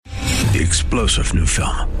The explosive new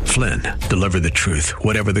film, Flynn, deliver the truth,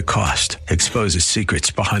 whatever the cost, exposes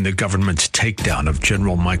secrets behind the government's takedown of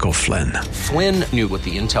General Michael Flynn. Flynn knew what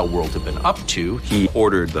the intel world had been up to. He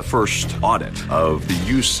ordered the first audit of the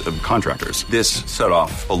use of contractors. This set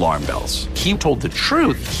off alarm bells. He told the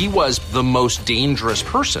truth. He was the most dangerous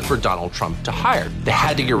person for Donald Trump to hire. They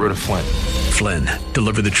had to get rid of Flynn. Flynn,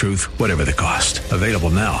 deliver the truth, whatever the cost. Available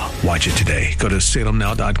now. Watch it today. Go to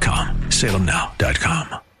salemnow.com.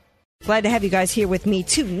 salemnow.com. Glad to have you guys here with me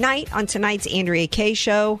tonight on tonight's Andrea Kaye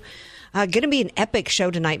Show. Going to be an epic show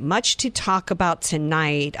tonight. Much to talk about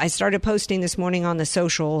tonight. I started posting this morning on the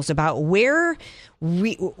socials about why are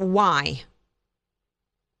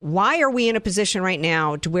we in a position right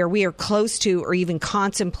now to where we are close to or even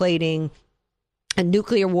contemplating a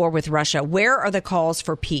nuclear war with Russia? Where are the calls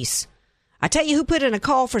for peace? I tell you who put in a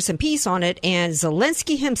call for some peace on it, and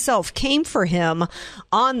Zelensky himself came for him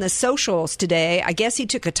on the socials today. I guess he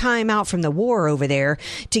took a time out from the war over there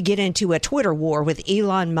to get into a Twitter war with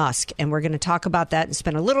Elon Musk, and we're going to talk about that and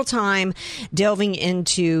spend a little time delving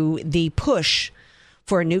into the push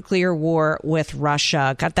for a nuclear war with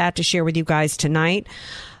Russia. Got that to share with you guys tonight.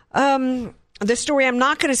 The story I'm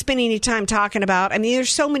not going to spend any time talking about. I mean,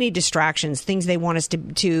 there's so many distractions, things they want us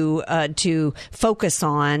to focus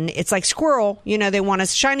on. It's like squirrel, they want a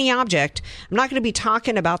shiny object. I'm not going to be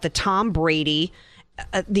talking about the Tom Brady,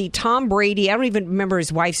 I don't even remember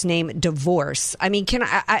his wife's name, divorce. I mean,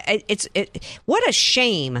 what a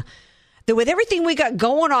shame that with everything we got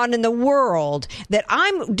going on in the world, that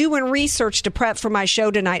I'm doing research to prep for my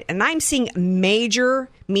show tonight, and I'm seeing major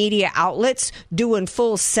media outlets doing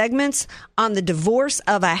full segments on the divorce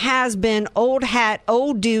of a has-been old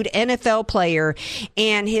dude NFL player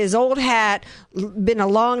and his old hat, been a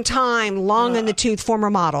long in the tooth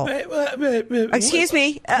former model. Excuse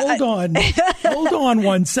me. Hold on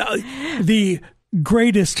one second. The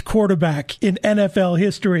greatest quarterback in NFL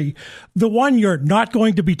history, the one you're not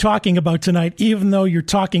going to be talking about tonight, even though you're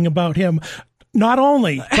talking about him, not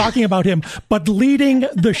only talking about him, but leading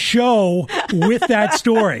the show with that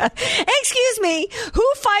story. Excuse me, who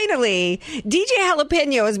finally, DJ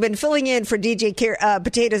Jalapeno has been filling in for DJ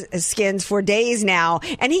Potato Skins for days now,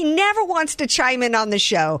 and he never wants to chime in on the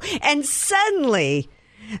show. And suddenly,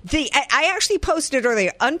 I actually posted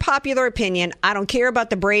earlier, unpopular opinion. I don't care about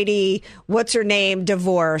the Brady, what's her name,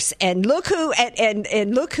 divorce. And look who,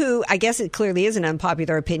 and look who, I guess it clearly is an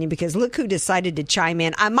unpopular opinion because look who decided to chime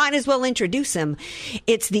in. I might as well introduce him.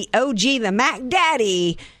 It's the OG, the Mac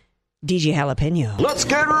Daddy, DJ Jalapeno. Let's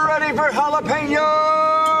get ready for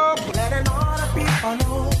Jalapeno. Letting all the people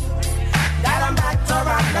know that I'm back to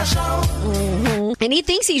run the show. Mm-hmm. And he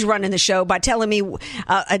thinks he's running the show by telling me,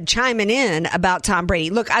 chiming in about Tom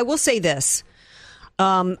Brady. Look, I will say this.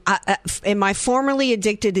 In my formerly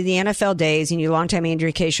addicted to the NFL days, and you longtime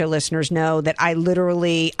Andrea Kaye Show listeners know that I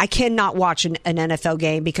cannot watch an NFL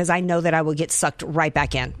game because I know that I will get sucked right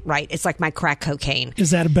back in, right? It's like my crack cocaine. Is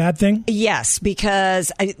that a bad thing? Yes,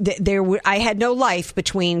 because I had no life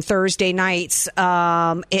between Thursday nights,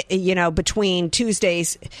 between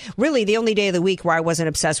Tuesdays. Really, the only day of the week where I wasn't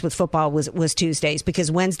obsessed with football was Tuesdays,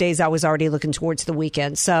 because Wednesdays I was already looking towards the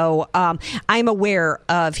weekend. So I'm aware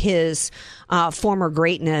of his former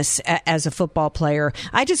greatness as a football player.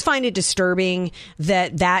 I just find it disturbing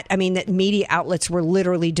that media outlets were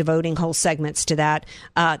literally devoting whole segments to that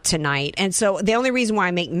tonight. And so the only reason why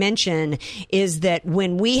I make mention is that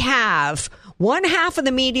when we have one half of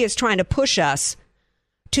the media is trying to push us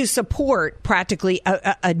to support practically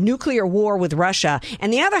a nuclear war with Russia,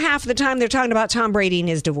 and the other half of the time they're talking about Tom Brady and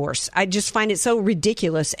his divorce. I just find it so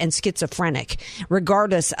ridiculous and schizophrenic,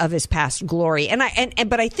 regardless of his past glory.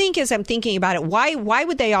 But I think, as I'm thinking about it, why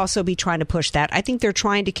would they also be trying to push that? I think they're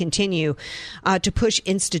trying to continue to push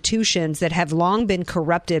institutions that have long been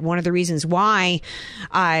corrupted. One of the reasons why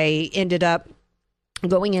I ended up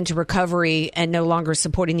going into recovery and no longer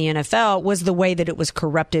supporting the NFL was the way that it was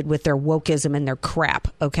corrupted with their wokeism and their crap.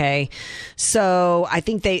 Okay. So I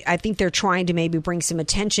think they're trying to maybe bring some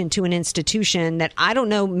attention to an institution that I don't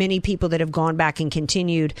know many people that have gone back and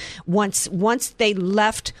continued once they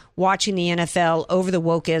left watching the NFL over the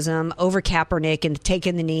wokeism, over Kaepernick and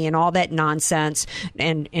taking the knee and all that nonsense,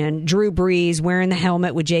 and Drew Brees wearing the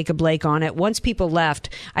helmet with Jacob Blake on it. Once people left,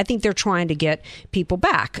 I think they're trying to get people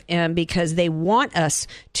back, because they want us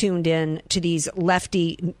tuned in to these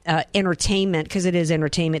lefty entertainment, because it is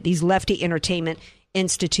entertainment, these lefty entertainment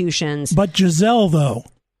institutions. But Giselle, though.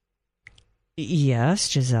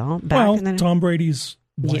 Yes, Giselle. Tom Brady's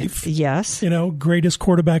wife. Yes. Greatest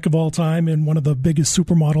quarterback of all time and one of the biggest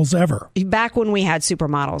supermodels ever. Back when we had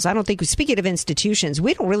supermodels, I don't think, speaking of institutions,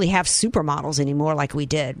 we don't really have supermodels anymore like we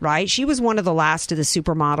did, right? She was one of the last of the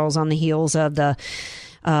supermodels on the heels of the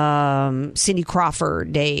Cindy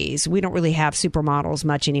Crawford days. We don't really have supermodels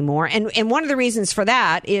much anymore. And one of the reasons for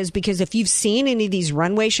that is because if you've seen any of these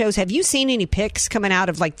runway shows, have you seen any pics coming out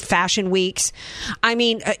of like fashion weeks? I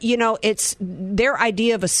mean, it's their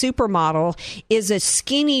idea of a supermodel is a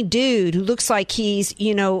skinny dude who looks like he's,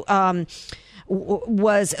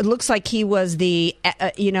 looks like he was the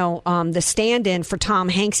the stand-in for Tom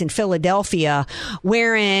Hanks in Philadelphia,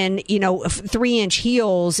 wearing 3-inch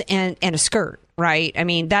heels and a skirt. Right. I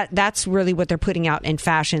mean, that's really what they're putting out in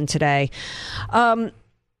fashion today. Elon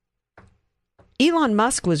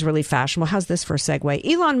Musk was really fashionable. How's this for a segue?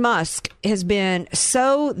 Elon Musk has been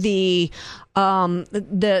so the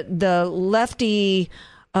lefty.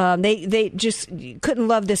 They just couldn't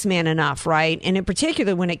love this man enough. Right. And in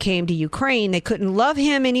particular, when it came to Ukraine, they couldn't love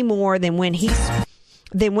him any more than when he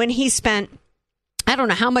spent. I don't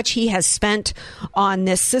know how much he has spent on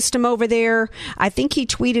this system over there. I think he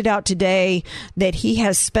tweeted out today that he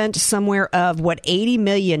has spent somewhere of $80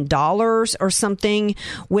 million or something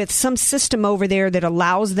with some system over there that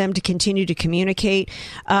allows them to continue to communicate.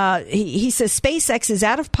 He says SpaceX's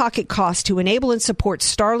out-of-pocket cost to enable and support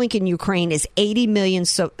Starlink in Ukraine is $80 million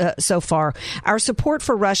so far. Our support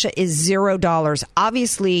for Russia is $0.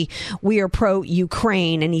 Obviously, we are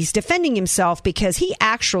pro-Ukraine, and he's defending himself because he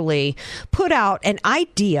actually put out an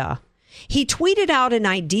idea. He tweeted out an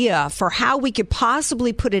idea for how we could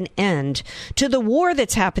possibly put an end to the war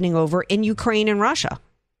that's happening over in Ukraine and Russia.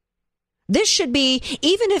 This should be,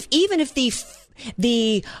 even if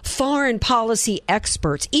the foreign policy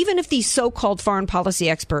experts, even if these so-called foreign policy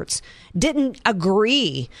experts didn't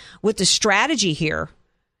agree with the strategy here,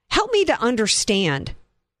 help me to understand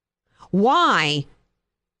why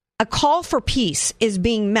a call for peace is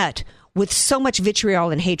being met with so much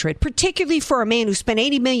vitriol and hatred, particularly for a man who spent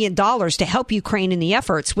 $80 million to help Ukraine in the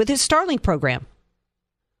efforts with his Starlink program.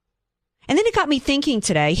 And then it got me thinking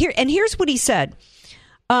today. Here's what he said.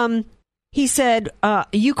 He said,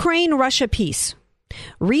 Ukraine-Russia peace.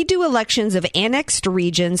 Redo elections of annexed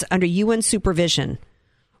regions under UN supervision.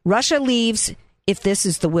 Russia leaves if this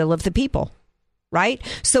is the will of the people. Right.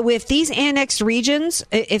 So if these annexed regions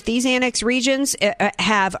are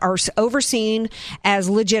overseen as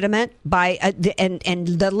legitimate by and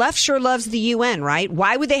the left sure loves the UN. Right.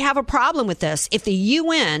 Why would they have a problem with this? If the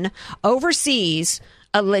UN oversees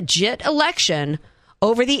a legit election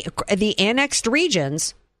over the annexed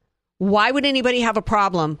regions, why would anybody have a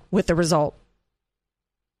problem with the result?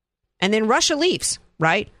 And then Russia leaves.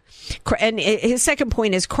 Right. And his second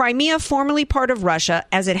point is Crimea, formerly part of Russia,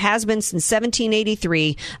 as it has been since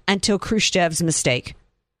 1783 until Khrushchev's mistake.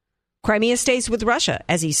 Crimea stays with Russia,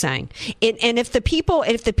 as he's saying. And if the people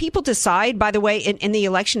decide, by the way, in the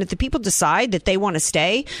election, if the people decide that they want to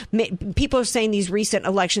stay, people are saying these recent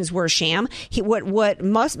elections were a sham. What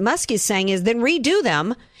Musk is saying is then redo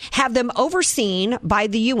them, have them overseen by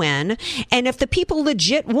the UN, and if the people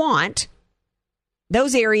legit want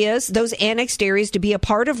those areas, those annexed areas, to be a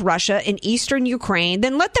part of Russia in eastern Ukraine,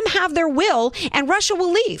 then let them have their will and Russia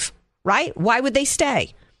will leave, right? Why would they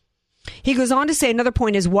stay? He goes on to say another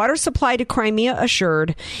point is water supply to Crimea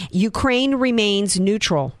assured, Ukraine remains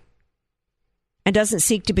neutral and doesn't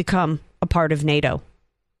seek to become a part of NATO.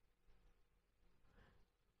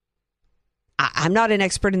 I'm not an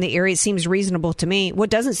expert in the area. It seems reasonable to me.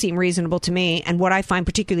 What doesn't seem reasonable to me, and what I find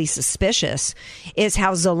particularly suspicious, is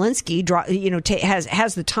how Zelensky,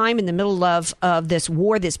 has the time in the middle of this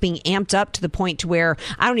war that's being amped up to the point to where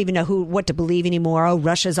I don't even know what to believe anymore. Oh,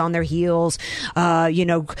 Russia's on their heels.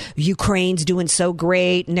 Ukraine's doing so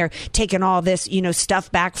great, and they're taking all this,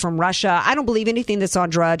 stuff back from Russia. I don't believe anything that's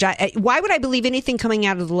on Drudge. Why would I believe anything coming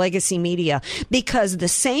out of the legacy media? Because the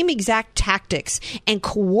same exact tactics and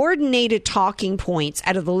coordinated talking points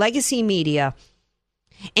out of the legacy media,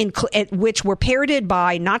 which were parroted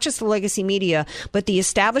by not just the legacy media, but the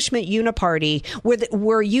establishment uniparty,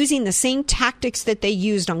 were using the same tactics that they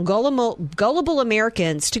used on gullible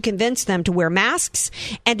Americans to convince them to wear masks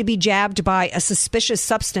and to be jabbed by a suspicious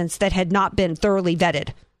substance that had not been thoroughly vetted.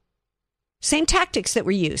 Same tactics that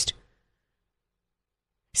were used.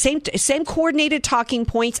 Same coordinated talking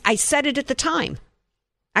points. I said it at the time.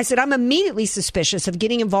 I said, I'm immediately suspicious of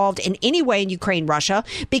getting involved in any way in Ukraine, Russia,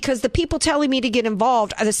 because the people telling me to get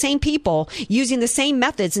involved are the same people using the same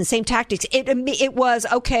methods and same tactics. It was,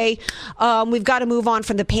 okay, we've got to move on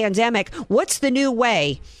from the pandemic. What's the new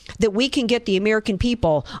way that we can get the American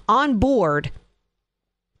people on board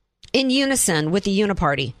in unison with the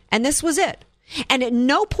uniparty? And this was it. And at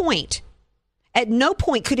no point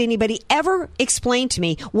could anybody ever explain to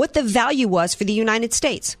me what the value was for the United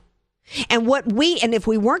States. And if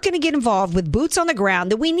we weren't going to get involved with boots on the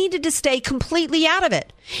ground, then we needed to stay completely out of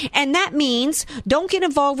it. And that means don't get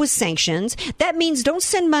involved with sanctions. That means don't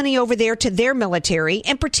send money over there to their military,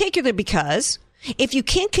 and particularly because if you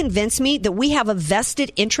can't convince me that we have a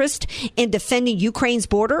vested interest in defending Ukraine's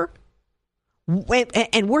border,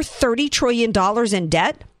 and we're $30 trillion in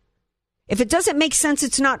debt, if it doesn't make sense,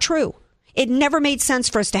 it's not true. It never made sense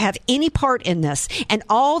for us to have any part in this. And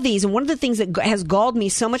all these, and one of the things that has galled me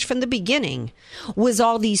so much from the beginning was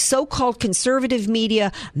all these so-called conservative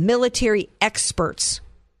media military experts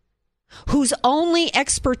whose only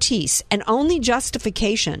expertise and only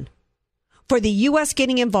justification for the U.S.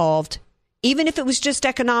 getting involved, even if it was just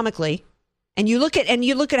economically, and you look at how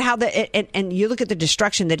you look at the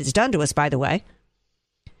destruction that it's done to us, by the way,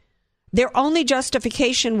 their only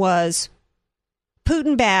justification was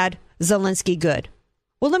Putin bad, Zelensky good.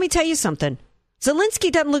 Well, let me tell you something.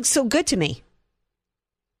 Zelensky doesn't look so good to me.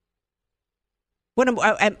 When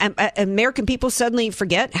American people suddenly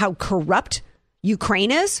forget how corrupt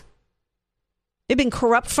Ukraine is, they've been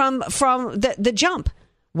corrupt from the jump.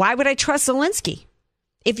 Why would I trust Zelensky?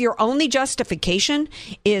 If your only justification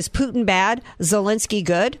is Putin bad, Zelensky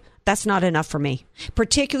good, that's not enough for me,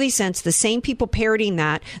 particularly since the same people parroting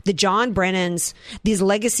that, the John Brennans, these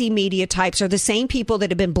legacy media types, are the same people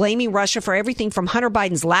that have been blaming Russia for everything from Hunter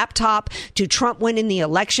Biden's laptop to Trump winning the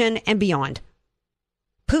election and beyond.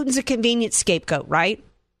 Putin's a convenient scapegoat, right?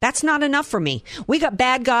 That's not enough for me. We got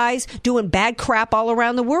bad guys doing bad crap all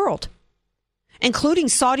around the world, including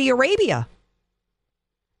Saudi Arabia.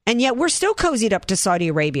 And yet we're still cozied up to Saudi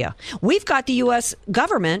Arabia. We've got the U.S.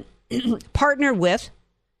 government partnered with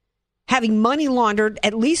having money laundered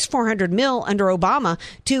at least $400 million under Obama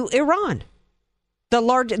to Iran,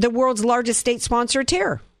 the world's largest state sponsor of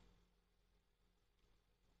terror.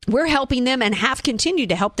 We're helping them and have continued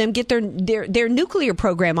to help them get their nuclear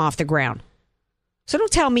program off the ground. So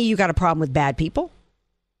don't tell me you got a problem with bad people.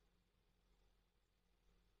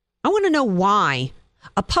 I want to know why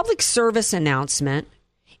a public service announcement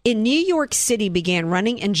in New York City began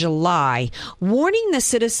running in July, warning the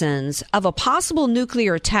citizens of a possible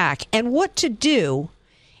nuclear attack and what to do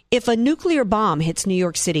if a nuclear bomb hits New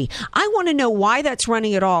York City. I want to know why that's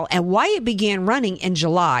running at all and why it began running in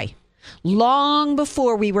July, long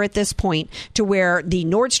before we were at this point to where the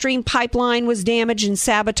Nord Stream pipeline was damaged and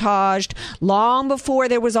sabotaged, long before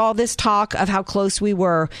there was all this talk of how close we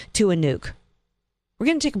were to a nuke. We're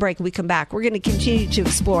going to take a break. When we come back, we're going to continue to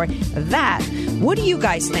explore that. What do you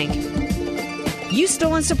guys think? You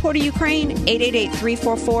still in support of Ukraine?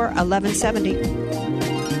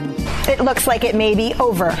 888-344-1170. It looks like it may be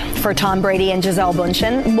over for Tom Brady and Gisele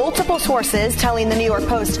Bündchen. Multiple sources telling the New York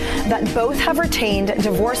Post that both have retained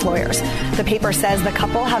divorce lawyers. The paper says the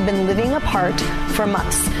couple have been living apart for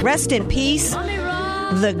months. Rest in peace,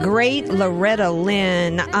 the great Loretta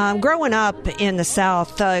Lynn. Growing up in the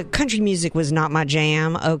South, country music was not my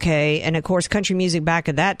jam, okay? And, of course, country music back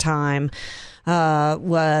at that time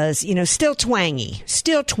was, still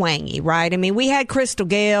twangy, right? I mean, we had Crystal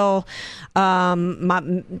Gayle,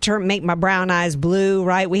 Make My Brown Eyes Blue,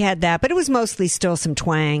 right? We had that, but it was mostly still some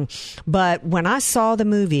twang. But when I saw the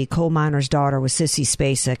movie Coal Miner's Daughter with Sissy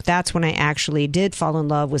Spacek, that's when I actually did fall in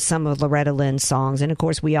love with some of Loretta Lynn's songs. And of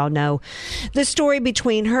course, we all know the story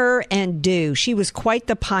between her and Dew. She was quite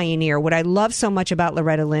the pioneer. What I love so much about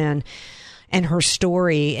Loretta Lynn and her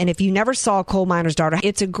story, and if you never saw Coal Miner's Daughter,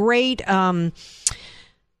 it's a great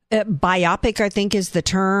biopic, I think is the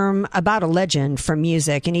term, about a legend from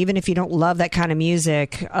music. And even if you don't love that kind of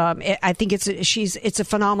music, I think it's a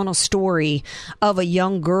phenomenal story of a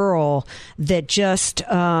young girl that just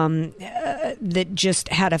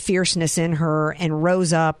had a fierceness in her and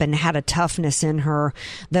rose up and had a toughness in her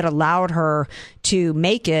that allowed her to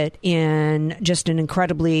make it in just an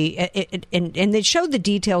incredibly, and they showed the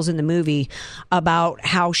details in the movie about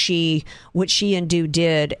what she and Dew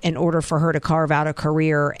did in order for her to carve out a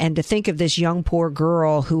career. And to think of this young, poor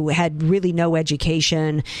girl who had really no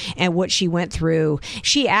education and what she went through.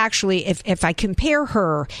 She actually, if I compare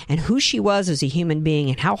her and who she was as a human being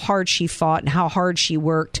and how hard she fought and how hard she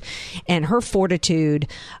worked and her fortitude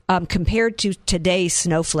compared to today's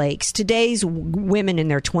snowflakes, today's women in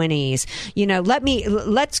their 20s,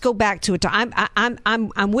 let's go back to a time.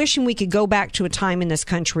 I'm wishing we could go back to a time in this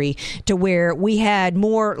country to where we had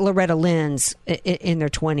more Loretta Lynn's in their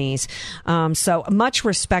 20s. So much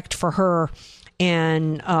respect for her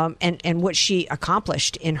and what she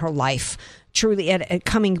accomplished in her life truly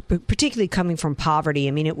particularly coming from poverty.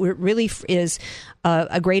 I mean, it really is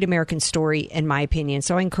a great American story, in my opinion.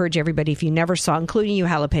 So I encourage everybody, if you never saw, including you,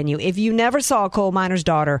 Jalapeno, if you never saw Coal Miner's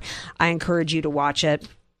Daughter, I encourage you to watch it.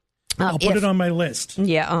 I'll put it on my list.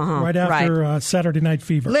 Yeah, right after Saturday Night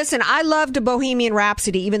Fever. Listen, I loved Bohemian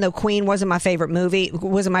Rhapsody, even though Queen wasn't my favorite movie,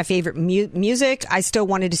 wasn't my favorite music. I still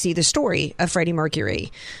wanted to see the story of Freddie Mercury.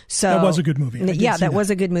 So that was a good movie. That was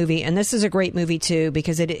a good movie, and this is a great movie too,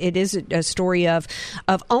 because it is a story of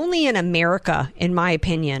only in America, in my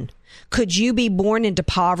opinion, could you be born into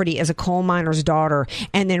poverty as a coal miner's daughter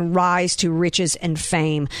and then rise to riches and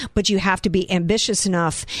fame? But you have to be ambitious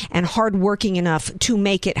enough and hardworking enough to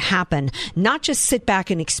make it happen, not just sit back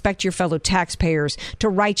and expect your fellow taxpayers to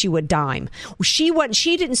write you a dime. She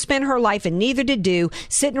didn't spend her life, and neither did you,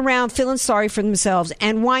 sitting around feeling sorry for themselves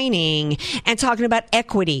and whining and talking about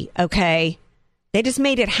equity, okay? They just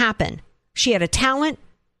made it happen. She had a talent,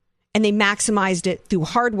 and they maximized it through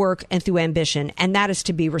hard work and through ambition. And that is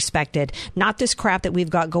to be respected. Not this crap that we've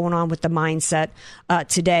got going on with the mindset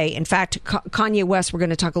today. In fact, Kanye West, we're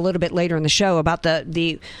going to talk a little bit later in the show about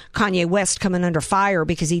the Kanye West coming under fire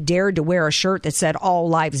because he dared to wear a shirt that said all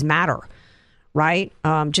lives matter. Right?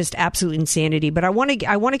 Just absolute insanity. But I want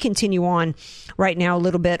to continue on right now a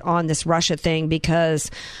little bit on this Russia thing, because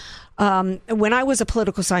when I was a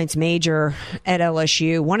political science major at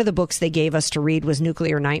LSU, one of the books they gave us to read was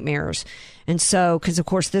Nuclear Nightmares. And so, because of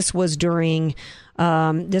course this was during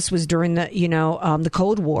the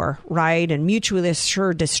Cold War, right? And mutually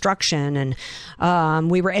assured destruction. And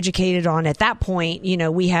we were educated on, at that point,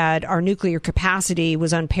 we had our nuclear capacity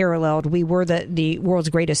was unparalleled. We were the world's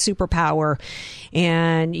greatest superpower.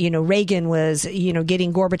 And, Reagan was,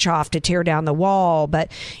 getting Gorbachev to tear down the wall.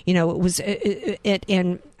 But,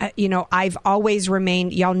 I've always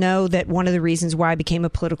remained, y'all know that one of the reasons why I became a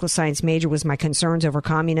political science major was my concerns over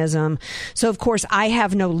communism. So, of course, I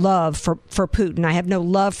have no love for Putin. I have no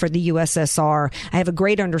love for the USSR. I have a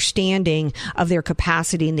great understanding of their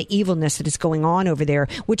capacity and the evilness that is going on over there,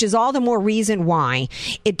 which is all the more reason why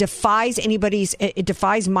it defies any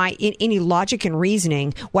logic and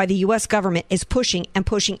reasoning why the U.S. government is pushing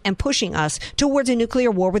us towards a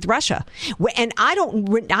nuclear war with Russia. And I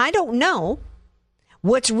don't know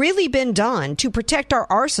what's really been done to protect our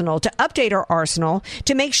arsenal, to update our arsenal,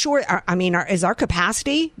 to make sure, is our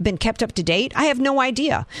capacity been kept up to date? I have no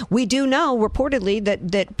idea. We do know, reportedly,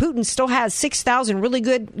 that Putin still has 6,000 really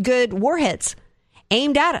good warheads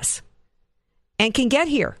aimed at us and can get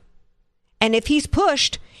here. And if he's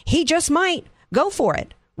pushed, he just might go for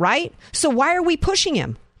it, right? So why are we pushing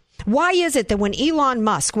him? Why is it that when Elon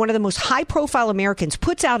Musk, one of the most high-profile Americans,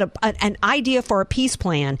 puts out an idea for a peace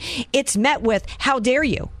plan, it's met with, how dare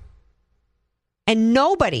you? And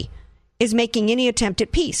nobody is making any attempt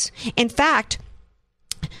at peace. In fact,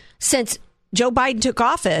 since Joe Biden took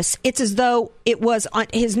office, it's as though it was on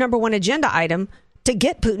his number one agenda item to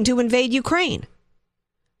get Putin to invade Ukraine.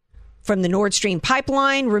 From the Nord Stream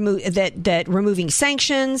pipeline, removing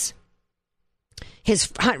sanctions,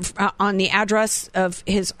 on the address of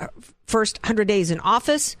his first 100 days in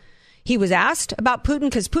office, he was asked about Putin,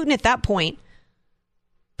 because Putin at that point,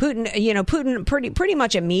 Putin pretty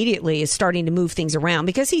much immediately is starting to move things around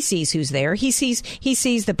because he sees who's there. He sees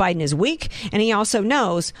that Biden is weak, and he also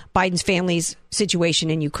knows Biden's family's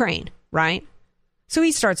situation in Ukraine, right? So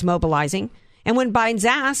he starts mobilizing. And when Biden's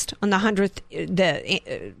asked on the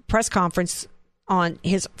 100th press conference on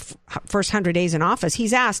his first 100 days in office,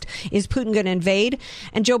 he's asked, is Putin going to invade?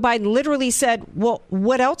 And Joe Biden literally said, well,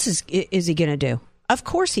 what else is he going to do? Of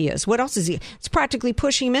course he is. What else is he? It's practically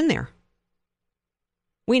pushing him in there.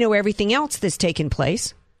 We know everything else that's taken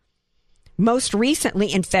place. Most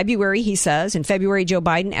recently, in February, Joe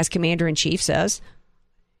Biden, as commander-in-chief, says,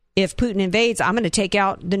 if Putin invades, I'm going to take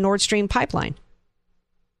out the Nord Stream pipeline.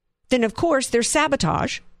 Then, of course, there's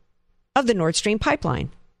sabotage of the Nord Stream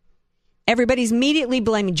pipeline. Everybody's immediately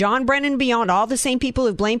blaming John Brennan, beyond all the same people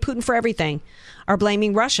who blame Putin for everything, are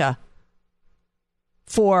blaming Russia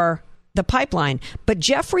for the pipeline. But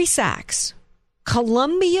Jeffrey Sachs,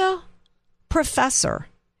 Columbia professor,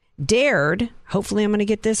 dared, hopefully I'm going to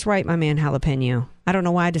get this right, my man Jalapeno. I don't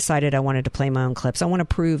know why I decided I wanted to play my own clips. I want to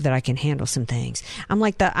prove that I can handle some things. I'm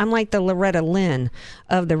like the Loretta Lynn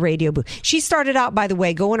of the radio booth. She started out, by the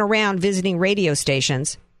way, going around visiting radio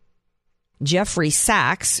stations. Jeffrey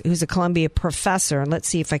Sachs, who's a Columbia professor, and let's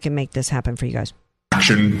see if I can make this happen for you guys.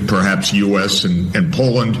 Action, perhaps U.S. and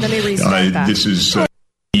Poland. Let me restart that. This is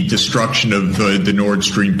the destruction of the Nord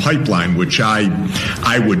Stream pipeline, which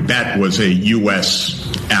I would bet was a U.S.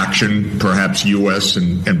 action, perhaps U.S.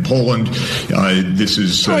 and Poland. This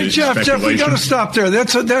is Jeff, we got to stop there.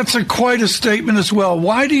 That's quite a statement as well.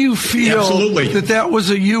 Why do you feel that was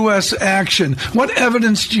a U.S. action? What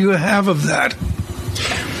evidence do you have of that?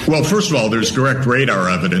 Well, first of all, there's direct radar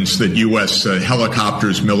evidence that U.S.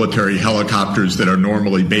 helicopters, military helicopters that are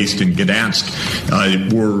normally based in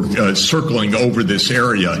Gdansk, were circling over this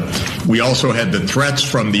area. We also had the threats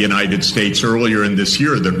from the United States earlier in this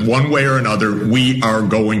year that one way or another, we are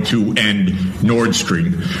going to end Nord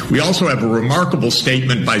Stream. We also have a remarkable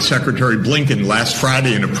statement by Secretary Blinken last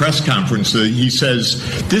Friday in a press conference. He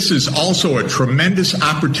says, this is also a tremendous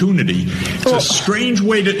opportunity. It's a strange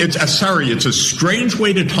way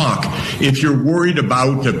to talk if you're worried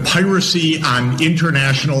about the piracy on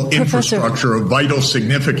international infrastructure of vital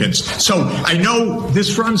significance. So I know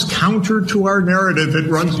this runs counter to our narrative.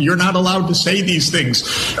 You're not allowed to say these things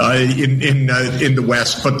in the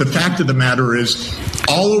West. But the fact of the matter is,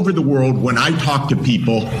 all over the world, when I talk to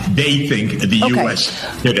people, they think the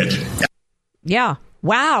U.S. did it. Yeah.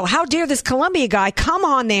 Wow, how dare this Columbia guy come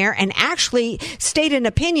on there and actually state an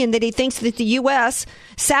opinion that he thinks that the U.S.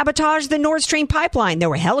 sabotaged the Nord Stream pipeline. There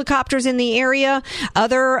were helicopters in the area,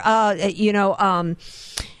 other,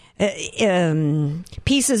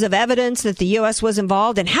 pieces of evidence that the U.S. was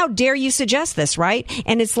involved. And how dare you suggest this, right?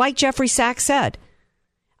 And it's like Jeffrey Sachs said.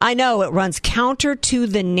 I know it runs counter to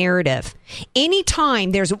the narrative. Anytime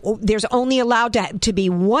there's only allowed to be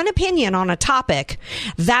one opinion on a topic,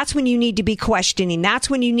 that's when you need to be questioning. That's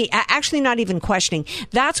when you need, actually not even questioning,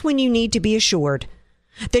 that's when you need to be assured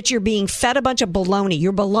that you're being fed a bunch of baloney.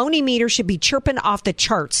 Your baloney meter should be chirping off the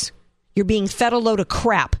charts. You're being fed a load of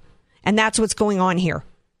crap. And that's what's going on here.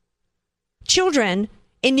 Children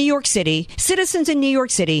in New York City, citizens in New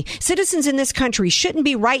York City, citizens in this country shouldn't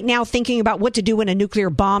be right now thinking about what to do when a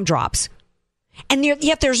nuclear bomb drops. And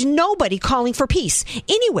yet there's nobody calling for peace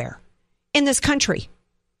anywhere in this country.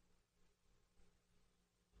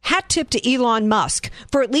 Hat tip to Elon Musk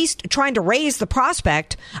for at least trying to raise the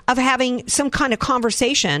prospect of having some kind of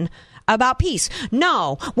conversation about peace.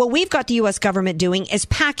 No, what we've got the U.S. government doing is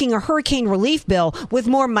packing a hurricane relief bill with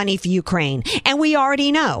more money for Ukraine. And we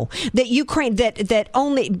already know that Ukraine, that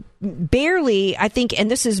only barely, I think, and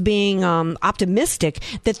this is being optimistic,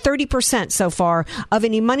 that 30% so far of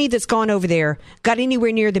any money that's gone over there got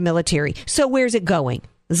anywhere near the military. So where's it going?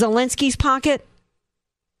 Zelensky's pocket?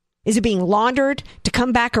 Is it being laundered to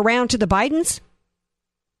come back around to the Bidens?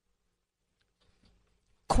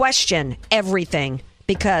 Question everything.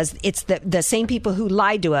 Because it's the same people who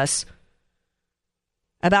lied to us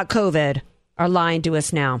about COVID are lying to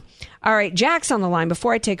us now. All right, Jack's on the line.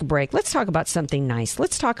 Before I take a break, let's talk about something nice.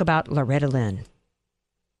 Let's talk about Loretta Lynn.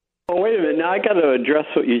 Oh, wait a minute. Now I got to address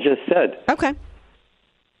what you just said. Okay.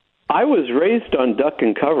 I was raised on duck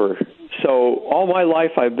and cover. So all my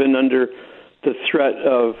life I've been under the threat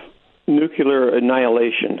of nuclear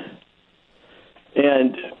annihilation.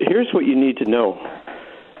 And here's what you need to know.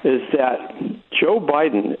 Is that Joe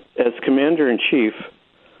Biden, as Commander-in-Chief,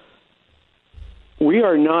 we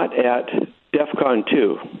are not at DEFCON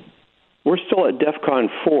 2. We're still at DEFCON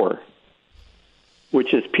 4,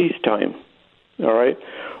 which is peacetime, all right?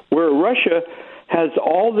 Where Russia has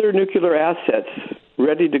all their nuclear assets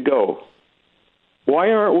ready to go. Why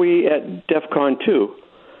aren't we at DEFCON 2?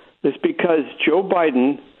 It's because Joe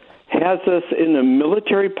Biden has us in a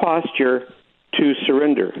military posture to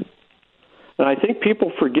surrender. And I think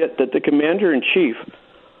people forget that the Commander-in-Chief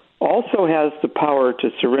also has the power to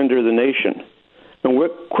surrender the nation. And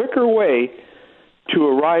what quicker way to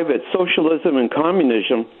arrive at socialism and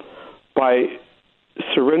communism by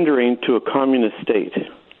surrendering to a communist state?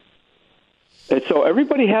 And so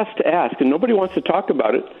everybody has to ask, and nobody wants to talk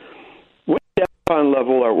about it, what DEFCON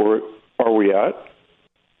level are we at?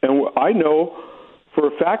 And I know for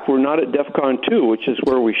a fact, we're not at DEFCON 2, which is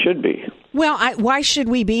where we should be. Well, why should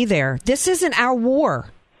we be there? This isn't our war.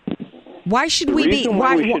 Why should we be? The reason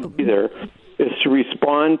why we should be there is to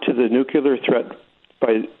respond to the nuclear threat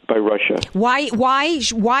by Russia. Why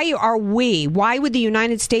are we? Why would the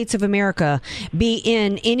United States of America be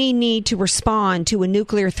in any need to respond to a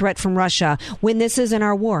nuclear threat from Russia when this isn't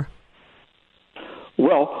our war?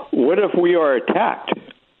 Well, what if we are attacked?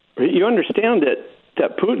 You understand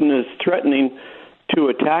that Putin is threatening to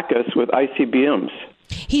attack us with ICBMs.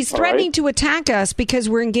 He's threatening to attack us because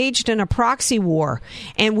we're engaged in a proxy war,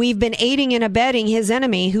 and we've been aiding and abetting his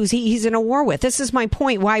enemy, who's he's in a war with. This is my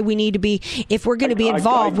point. Why we need to be, if we're going to be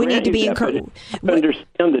involved, we need to be encouraged.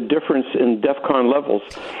 Understand the difference in DEFCON levels.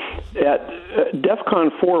 At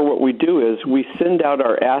DEFCON 4, what we do is we send out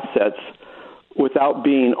our assets without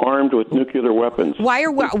being armed with nuclear weapons. Why?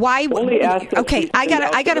 Okay,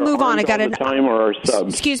 I got to move on. I got to time or our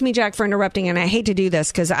subs. Excuse me, Jack, for interrupting, and I hate to do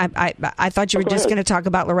this because I thought you were just going to talk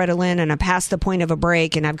about Loretta Lynn, and I'm past the point of a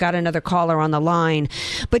break, and I've got another caller on the line.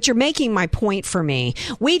 But you're making my point for me.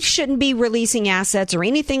 We shouldn't be releasing assets or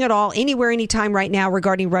anything at all, anywhere, anytime right now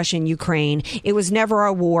regarding Russia and Ukraine. It was never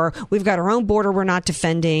a war. We've got our own border we're not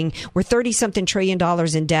defending. We're $30-something trillion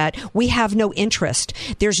in debt. We have no interest.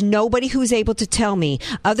 There's nobody who's able to tell me,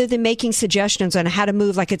 other than making suggestions on how to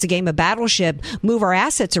move like it's a game of Battleship, move our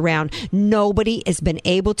assets around. Nobody has been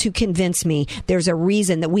able to convince me there's a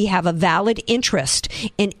reason that we have a valid interest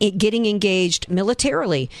in it getting engaged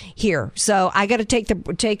militarily here. So I got to take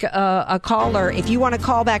a caller. If you want to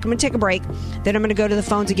call back, I'm going to take a break. Then I'm going to go to the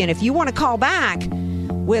phones again. If you want to call back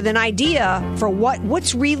with an idea for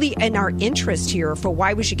what's really in our interest here for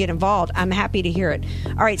why we should get involved, I'm happy to hear it.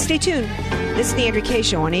 All right, stay tuned. This is the Andrea Kaye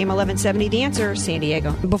Show on AM 1170, The Answer, San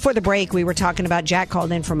Diego. Before the break, we were talking about Jack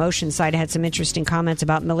called in from Oceanside, had some interesting comments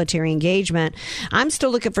about military engagement. I'm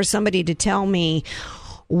still looking for somebody to tell me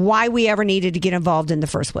why we ever needed to get involved in the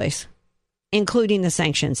first place, including the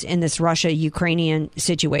sanctions in this Russia-Ukrainian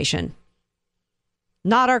situation.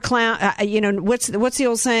 Not our clown, what's the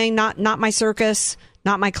old saying? Not my circus,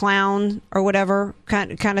 not my clown, or whatever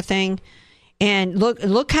kind of thing. And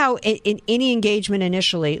look how in any engagement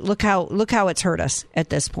initially, look how it's hurt us at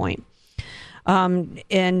this point. And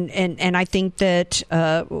I think that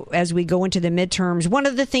as we go into the midterms, one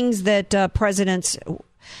of the things that presidents,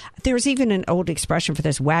 there's even an old expression for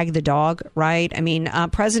this, wag the dog, right? I mean,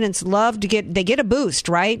 presidents love to get a boost,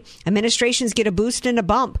 right? Administrations get a boost and a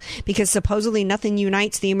bump because supposedly nothing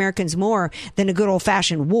unites the Americans more than a good old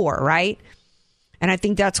fashioned war, right? And I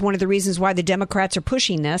think that's one of the reasons why the Democrats are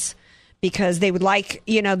pushing this, because they would like,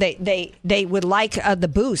 they would like the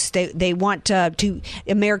boost. They want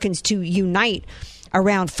Americans to unite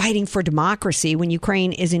around fighting for democracy when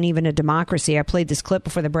Ukraine isn't even a democracy. I played this clip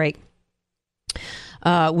before the break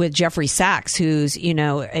with Jeffrey Sachs, who's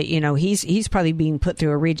he's probably being put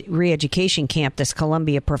through a re-education camp. This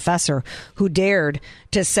Columbia professor who dared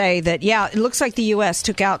to say that, it looks like the U.S.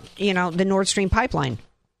 took out the Nord Stream pipeline.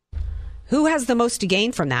 Who has the most to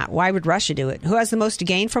gain from that? Why would Russia do it? Who has the most to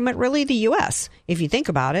gain from it? Really, the U.S., if you think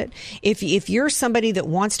about it. If you're somebody that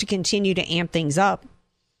wants to continue to amp things up,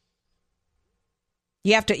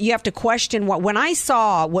 you have to question when I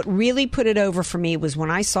saw what really put it over for me was when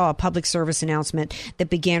I saw a public service announcement that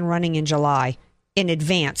began running in July in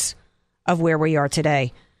advance of where we are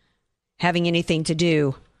today, having anything to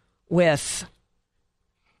do with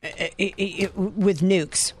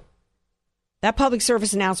nukes. That public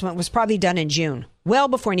service announcement was probably done in June, well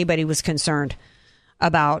before anybody was concerned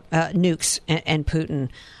about nukes and Putin.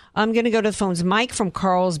 I'm going to go to the phones. Mike from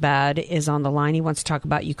Carlsbad is on the line. He wants to talk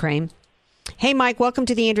about Ukraine. Hey, Mike, welcome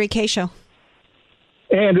to the Andrea Kaye Show.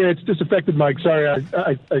 Andrea, it's disaffected, Mike. Sorry,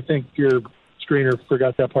 I think your screener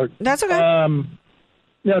forgot that part. That's okay.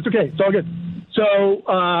 Yeah, it's okay. It's all good. So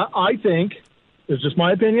I think, it's just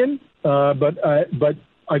my opinion, but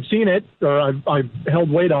I've seen it, or I've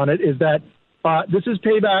held weight on it, is that this is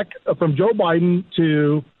payback from Joe Biden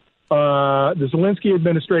to the Zelensky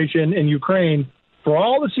administration in Ukraine for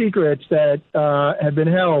all the secrets that have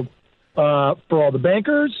been held for all the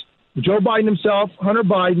bankers, Joe Biden himself, Hunter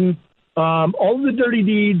Biden, all of the dirty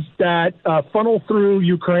deeds that funnel through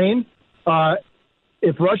Ukraine.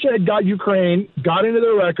 If Russia had got Ukraine, got into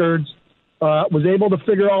their records, was able to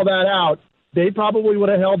figure all that out, they probably would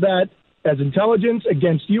have held that as intelligence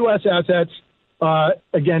against U.S. assets,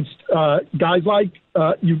 against guys like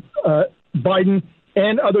Biden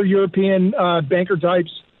and other European banker types.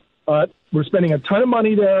 We're spending a ton of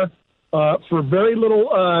money there for very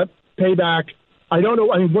little payback. I don't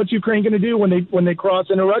know. I mean, what's Ukraine going to do when they cross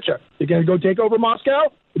into Russia? They're going to go take over Moscow?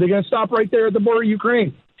 Are they going to stop right there at the border of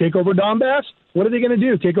Ukraine? Take over Donbass? What are they going to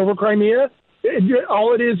do? Take over Crimea?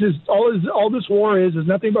 All this war is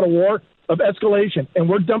nothing but a war of escalation, and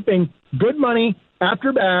we're dumping good money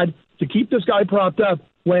after bad to keep this guy propped up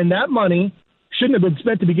when that money shouldn't have been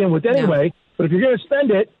spent to begin with anyway. No. But if you're going to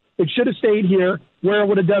spend it, it should have stayed here where it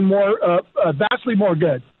would have done more, vastly more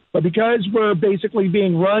good. But because we're basically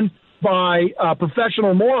being run by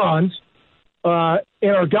professional morons in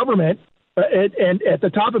our government, and at the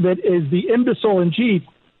top of it is the imbecile in chief,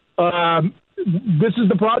 this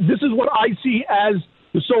is what I see as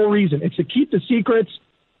the sole reason. It's to keep the secrets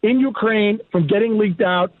in Ukraine from getting leaked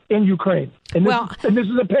out in Ukraine. And this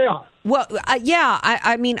is a payoff. Well, yeah.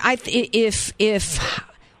 I mean, if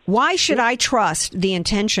Why should I trust the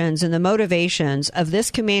intentions and the motivations of this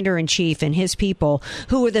commander-in-chief and his people,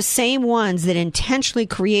 who are the same ones that intentionally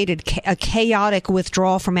created a chaotic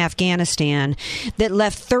withdrawal from Afghanistan that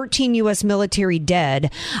left 13 U.S. military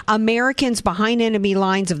dead, Americans behind enemy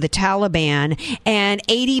lines of the Taliban, and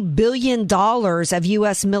 $80 billion of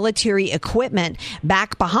U.S. military equipment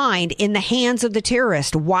back behind in the hands of the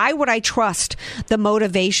terrorist? Why would I trust the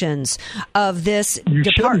motivations of this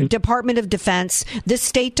Department of Defense, this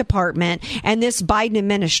State Department, and this Biden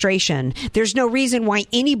administration? There's no reason why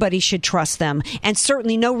anybody should trust them, and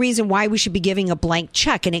certainly no reason why we should be giving a blank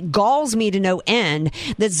check. And it galls me to no end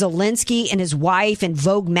that Zelensky and his wife and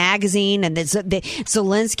Vogue magazine and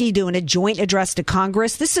Zelensky doing a joint address to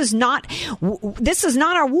Congress. This is not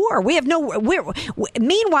our war. We have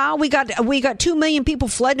meanwhile, we got 2 million people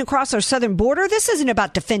flooding across our southern border. This isn't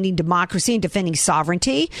about defending democracy and defending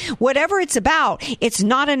sovereignty. Whatever it's about, it's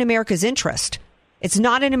not in America's interest. It's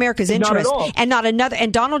not in America's interest, and not another.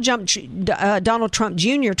 And Donald Trump Jr.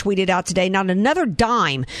 tweeted out today, not another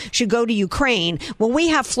dime should go to Ukraine when we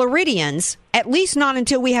have Floridians. At least not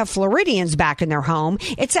until we have Floridians back in their home.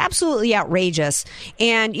 It's absolutely outrageous.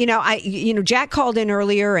 And Jack called in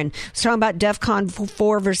earlier and was talking about DEFCON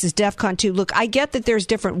 4 versus DEFCON 2. Look, I get that there's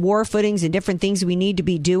different war footings and different things we need to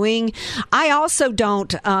be doing. I also don't.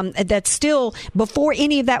 That still, before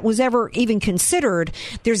any of that was ever even considered,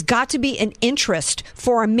 there's got to be an interest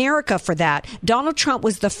for America for that. Donald Trump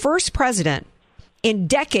was the first president in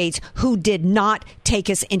decades who did not take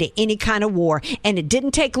us into any kind of war. And it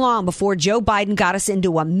didn't take long before Joe Biden got us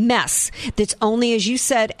into a mess that's only, as you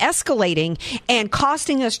said, escalating and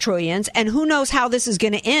costing us trillions. And who knows how this is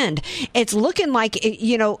going to end. It's looking like,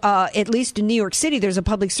 at least in New York City, there's a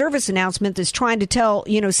public service announcement that's trying to tell,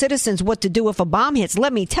 citizens what to do if a bomb hits.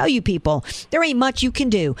 Let me tell you, people, there ain't much you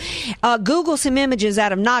can do. Google some images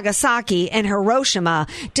out of Nagasaki and Hiroshima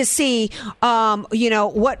to see, how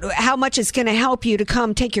much it's going to help you to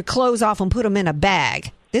come take your clothes off and put them in a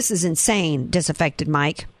bag. This is insane, disaffected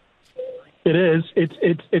Mike. It is.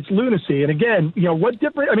 It's lunacy. And again, what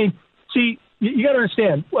different? I mean, see, you got to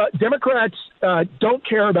understand. Democrats don't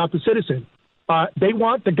care about the citizen. They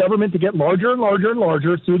want the government to get larger and larger and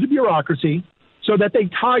larger through the bureaucracy, so that they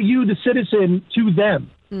tie you, the citizen, to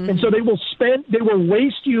them. Mm-hmm. And so they will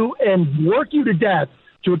waste you and work you to death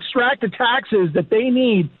to extract the taxes that they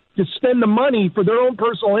need to spend the money for their own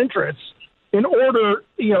personal interests. In order,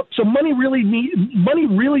 so money really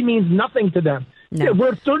means nothing to them. No.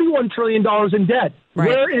 We're $31 trillion in debt. Right.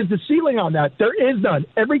 Where is the ceiling on that? There is none.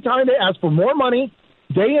 Every time they ask for more money,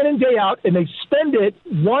 day in and day out, and they spend it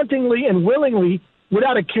wantingly and willingly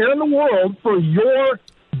without a care in the world for your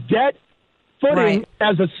debt footing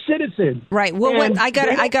as a citizen. Right. Well, they're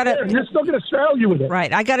still going to straddle you with it.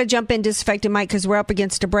 Right. I got to jump in, disaffected Mike, because we're up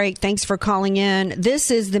against a break. Thanks for calling in.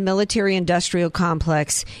 This is the military-industrial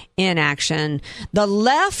complex in action. The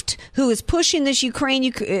left, who is pushing this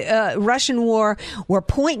Russian war, were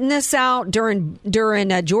pointing this out during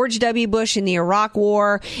George W. Bush in the Iraq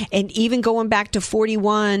War, and even going back to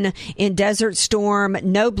 41 in Desert Storm.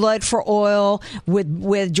 No blood for oil.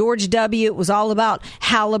 With George W., it was all about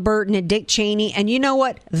Halliburton and Dick Cheney. And you know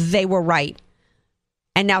what? They were right.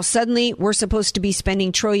 And now suddenly we're supposed to be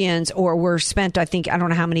spending trillions, or we're spent, I don't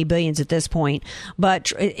know how many billions at this point.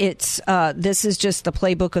 But this is just the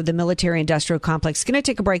playbook of the military-industrial complex. Going to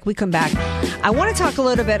take a break. We come back. I want to talk a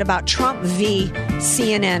little bit about Trump v.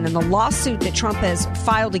 CNN and the lawsuit that Trump has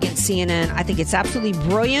filed against CNN. I think it's absolutely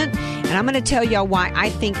brilliant. And I'm going to tell y'all why I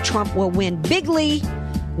think Trump will win bigly,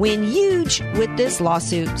 win huge with this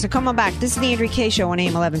lawsuit. So come on back. This is the Andrea Kaye Show on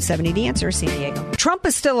AM 1170. The Answer, San Diego. Trump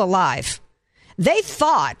is still alive. They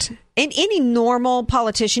thought, and any normal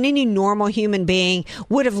politician, any normal human being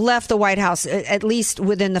would have left the White House at least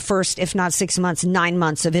within the first, if not 6 months, 9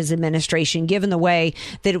 months of his administration, given the way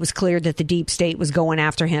that it was clear that the deep state was going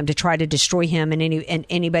after him to try to destroy him and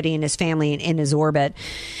anybody in his family and in his orbit.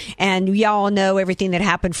 And y'all know everything that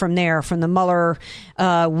happened from there, from the Mueller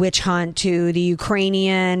witch hunt to the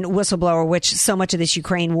Ukrainian whistleblower, which so much of this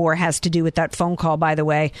Ukraine war has to do with that phone call, by the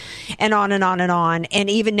way, and on and on and on. And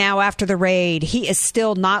even now after the raid, he is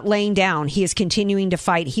still not laying down. He is continuing to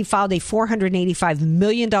fight. He filed a $485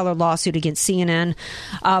 million lawsuit against CNN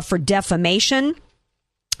for defamation,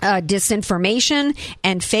 disinformation,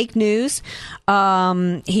 and fake news.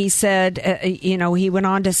 He said, he went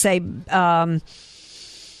on to say, some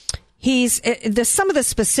of the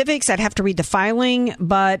specifics, I'd have to read the filing,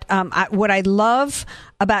 but what I love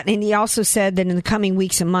And he also said that in the coming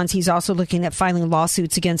weeks and months, he's also looking at filing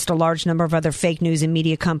lawsuits against a large number of other fake news and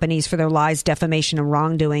media companies for their lies, defamation, and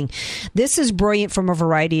wrongdoing. This is brilliant from a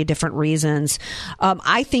variety of different reasons.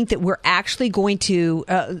 I think that we're actually going to,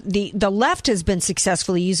 the left has been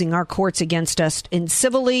successfully using our courts against us in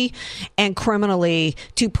civilly and criminally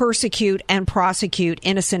to persecute and prosecute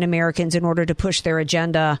innocent Americans in order to push their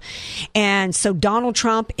agenda. And so Donald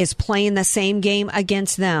Trump is playing the same game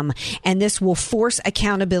against them. And this will force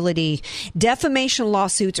accountability. Defamation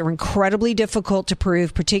lawsuits are incredibly difficult to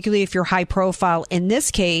prove, particularly if you're high profile. In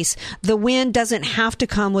this case, the win doesn't have to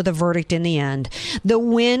come with a verdict in the end. The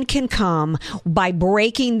win can come by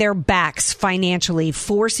breaking their backs financially,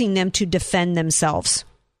 forcing them to defend themselves.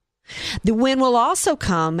 The win will also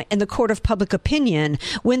come in the court of public opinion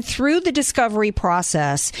when, through the discovery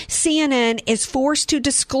process, CNN is forced to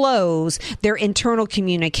disclose their internal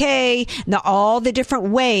communique, all the different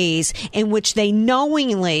ways in which they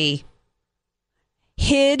knowingly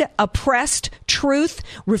hid, oppressed truth,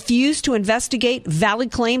 refused to investigate valid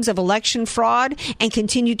claims of election fraud, and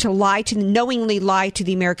continued to knowingly lie to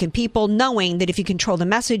the American people, knowing that if you control the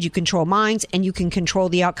message, you control minds, and you can control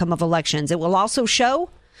the outcome of elections. It will also show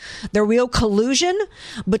the real collusion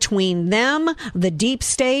between them, the deep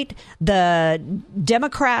state, the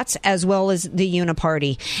Democrats, as well as the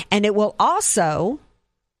Uniparty. And it will also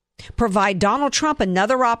provide Donald Trump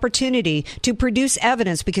another opportunity to produce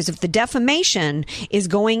evidence, because if the defamation is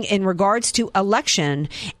going in regards to election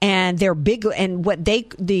and their big and what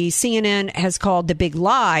the CNN has called the big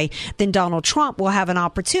lie, then Donald Trump will have an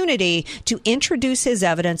opportunity to introduce his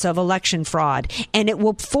evidence of election fraud, and it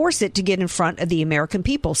will force it to get in front of the American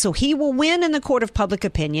people. So he will win in the court of public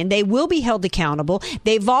opinion. They will be held accountable.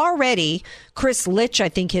 They've already, Chris Litch, I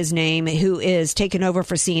think his name, who is taken over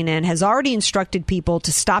for CNN, has already instructed people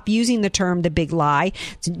to stop using the term the big lie.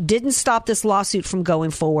 Didn't stop this lawsuit from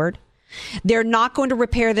going forward. They're not going to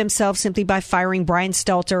repair themselves simply by firing Brian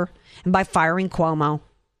Stelter and by firing Cuomo.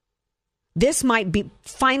 This might be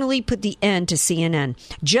finally put the end to CNN.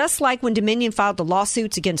 Just like when Dominion filed the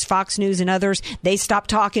lawsuits against Fox News and others, they stopped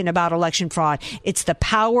talking about election fraud. It's the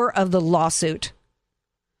power of the lawsuit.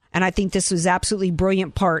 And I think this was absolutely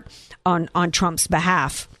brilliant part on Trump's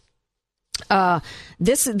behalf.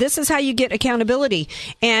 This is how you get accountability,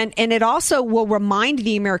 and it also will remind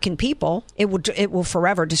the American people. It will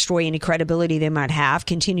forever destroy any credibility they might have.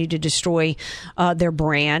 Continue to destroy their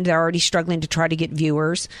brand. They're already struggling to try to get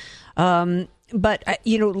viewers. But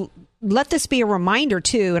let this be a reminder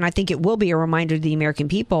too, and I think it will be a reminder to the American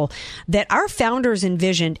people that our founders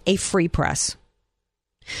envisioned a free press,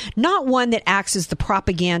 not one that acts as the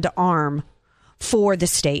propaganda arm for the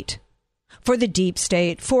state, for the deep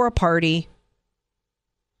state, for a party.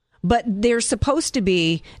 But they're supposed to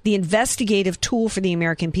be the investigative tool for the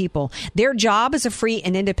American people. Their job as a free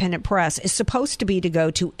and independent press is supposed to be to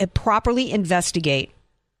go to properly investigate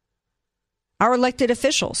our elected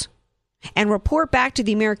officials and report back to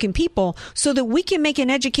the American people so that we can make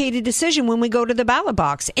an educated decision when we go to the ballot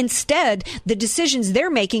box. Instead, the decisions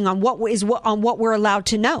they're making on what we're allowed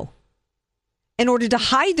to know in order to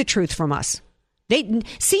hide the truth from us.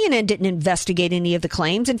 CNN didn't investigate any of the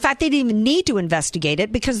claims. In fact, they didn't even need to investigate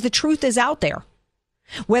it because the truth is out there.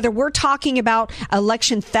 Whether we're talking about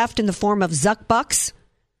election theft in the form of Zuck bucks,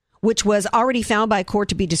 which was already found by a court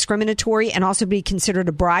to be discriminatory and also be considered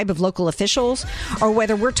a bribe of local officials, or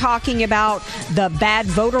whether we're talking about the bad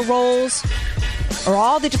voter rolls, or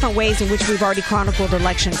all the different ways in which we've already chronicled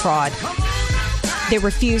election fraud, they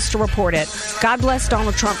refuse to report it. God bless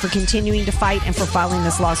Donald Trump for continuing to fight and for filing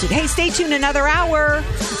this lawsuit. Hey, stay tuned another hour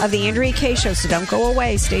of the Andrea Kaye Show, so don't go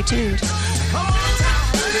away. Stay tuned.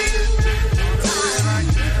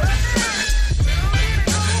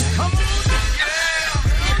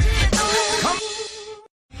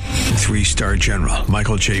 Three-star General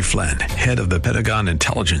Michael J. Flynn, head of the Pentagon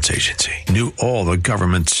Intelligence Agency, knew all the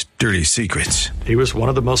government's dirty secrets. He was one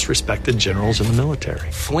of the most respected generals in the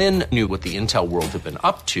military. Flynn knew what the intel world had been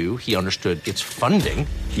up to. He understood its funding.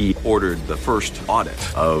 He ordered the first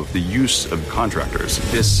audit of the use of contractors.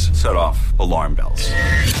 This set off alarm bells.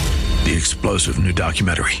 The explosive new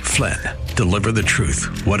documentary, Flynn, Deliver the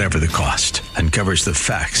Truth, Whatever the Cost, uncovers the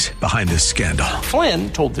facts behind this scandal.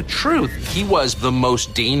 Flynn told the truth. He was the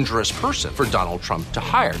most dangerous person for Donald Trump to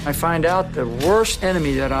hire. I find out the worst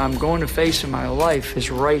enemy that I'm going to face in my life is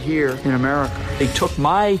right here in America. They took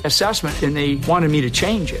my assessment and they wanted me to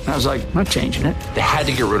change it. And I was like, I'm not changing it. They had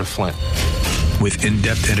to get rid of Flynn. With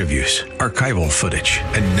in-depth interviews, archival footage,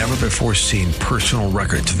 and never-before-seen personal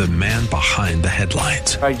records of the man behind the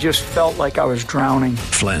headlines. I just felt like I was drowning.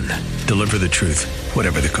 Flynn, deliver the truth,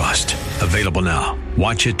 whatever the cost. Available now.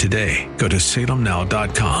 Watch it today. Go to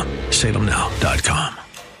salemnow.com. salemnow.com.